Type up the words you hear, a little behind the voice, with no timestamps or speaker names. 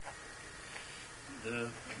the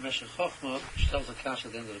Meshech Chochmah tells the Kash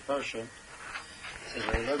at the end of the parsha. Says,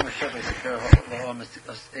 "Vayilad Moshe v'yisakar ha'olam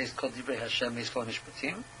is called Divrei Hashem is called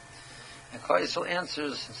Mishpatim." And Klal Yisrael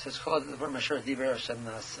answers and says, "Called the Moshe Divrei Hashem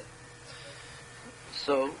Naaseh."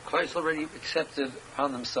 So Klal Yisrael already accepted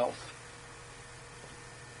upon themselves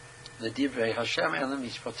the Divrei Hashem and the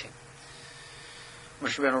Mishpatim.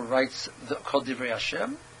 Moshe Rabbeinu writes called Divrei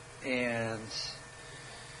Hashem, and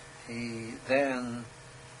he then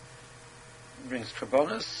brings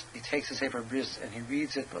Karbonos. He takes the Sefer Bris and he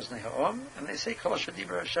reads it, Bosnei Ha'om, and they say Kol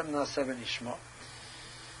Divrei Hashem Naaseh v'nishma.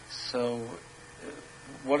 So,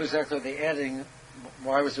 what exactly are they adding?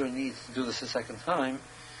 Why was there a need to do this a second time?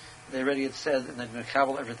 They already had said, and they're going to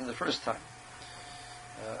kabbalah everything the first time.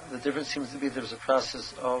 The difference seems to be there's a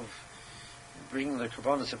process of bringing the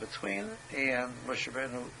Karbonos in between, and Moshe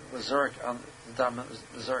Rabbeinu was Zarek on the Dam,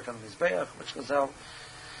 was Zarek on the Mizbeach, which Chazal,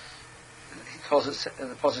 he calls it,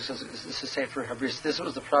 and the Pasuk says, this is Sefer HaBris. This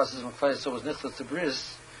was the process when Klal Yisrael was Nichlas to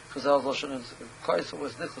Bris. Chazal Lashon is, Klal Yisrael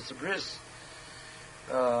was Nichlas to Bris,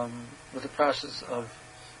 with the process of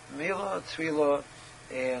Mila, Tvila,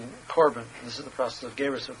 and Korban. This is the process of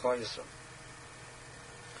Gerus of Klal Yisrael.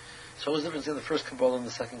 So what's the difference in the first Kabbalah and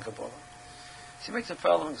the second Kabbalah? So he makes the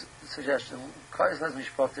following suggestion. Klal Yisrael has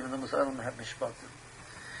Mishpatim and the Muslim have Mishpatim.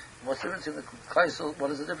 What's the difference in the Klal Yisrael? What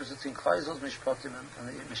is the difference between Klal Yisrael's Mishpatim and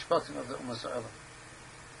the Mishpatim of the Ummah Ha'olam?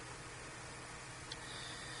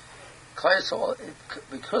 Klal Yisrael,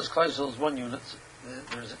 because Klal Yisrael is one unit,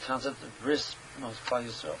 there's a concept of bris amongst Klal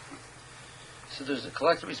Yisrael. So there's a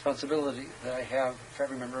collective responsibility that I have for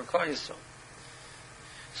every member of Klal Yisrael.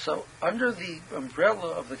 So under the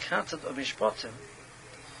umbrella of the concept of Mishpatim,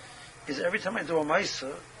 is every time I do a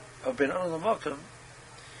Maisa of Ben Anu L'Makom,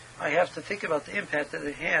 I have to think about the impact that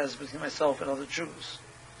it has between myself and other Jews.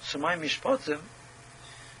 So my Mishpatim,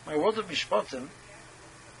 my world of Mishpatim,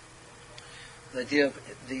 the idea of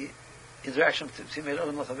the interaction between Ben Anu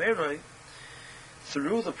and Lachaveroi,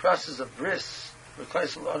 through the process of bris, where Klal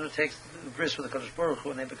Yisrael undertakes the bris with the Kadosh Baruch Hu,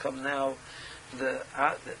 and they become now the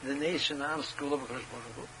nation, the Am school of the Kadosh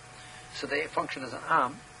Baruch Hu. So they function as an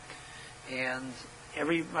Am, and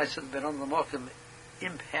every Ma'aseh Ben Anu L'Makom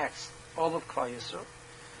impacts all of Klal Yisrael.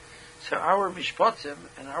 So our Mishpatim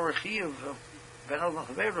and our Chiyuv of Ben Anu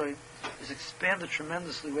L'Chaveroi is expanded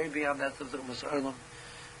tremendously, way beyond that of the Ummah Ha'olam,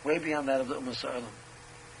 way beyond that of the Ummah Ha'olam.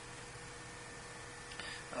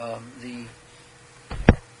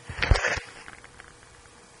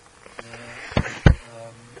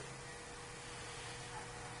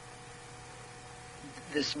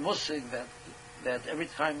 This musig that every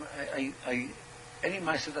time I any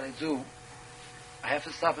ma'aseh that I do, I have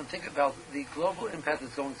to stop and think about the global impact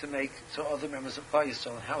it's going to make to other members of Klal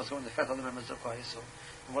Yisrael, and how it's going to affect other members of Klal Yisrael,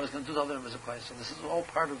 and what it's going to do to other members of Klal Yisrael. This is all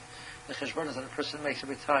part of the cheshbonos that a person makes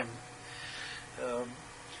every time.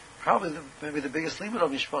 Probably maybe the biggest limit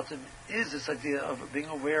of Mishpatim is this idea of being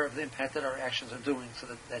aware of the impact that our actions are doing, so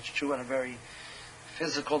that's true on a very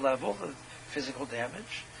physical level, the physical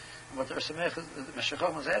damage. And what the Meshech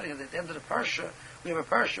Chochmah is adding, at the end of the parsha, we have a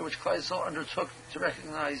parsha which Klal Yisrael undertook to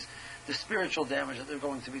recognize the spiritual damage that they're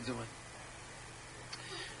going to be doing.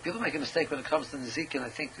 People make a mistake when it comes to Nezikin. I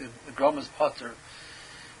think the Grama's Potter.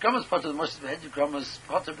 Grama's Potter, the most Grama's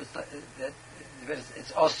Potter,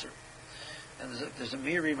 it's Osir. And there's a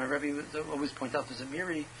Miri, my Rebbe always point out, there's a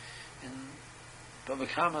Miri in Bava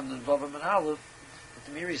Kama and Bava Manalev, that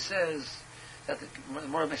the Miri says that the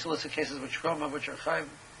more makes a list of cases which Grama, which are Chayv,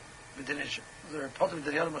 they're Potter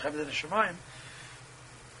B'din Yadam, Chayv B'din Shemayim.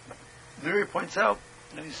 Miri points out,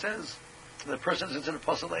 and he says the person is into the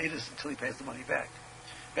Pasal Eidus until he pays the money back.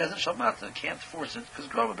 Bezdin Shalmata can't force it, because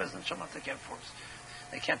Groma Bezdin Shalmata can't force.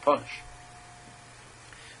 They can't punish.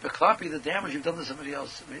 But Klapi, the damage you've done to somebody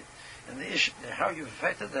else, and the issue, how you've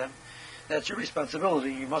affected them, that's your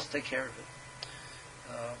responsibility. You must take care of it.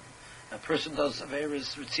 A person does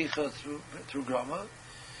Averis Ritzicha through Groma,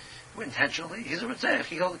 intentionally. He's a Ritzech.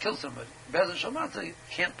 He killed somebody. Bezdin Shalmata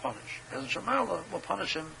can't punish. Bezdin Shalmata will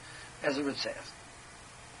punish him as a Ritzech.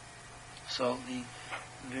 So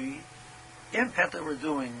the impact that we're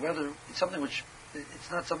doing, whether it's something which, it's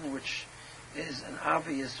not something which is an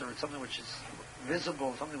obvious, or it's something which is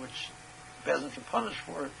visible, something which Bezdin can punish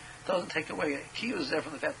for, doesn't take away. Key is there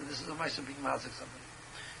from the fact that this is a ma'aseh being mazik somebody.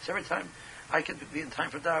 So every time I could be in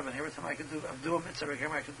time for daven, every time I could do a mitzvah, every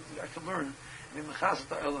time I could learn, and be mechasset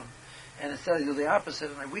the olam, and instead I do the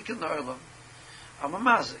opposite and I weaken the olam, I'm a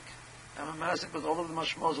mazik. I'm a mazik with all of the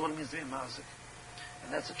mashmos of what it means to be a mazik.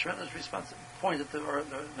 And that's a tremendous point that the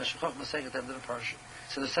Meshech Chochmah is saying at the end of the parsha.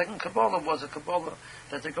 So the second Kabbalah was a Kabbalah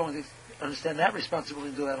that they're going to understand that responsibility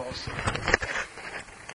and do that also.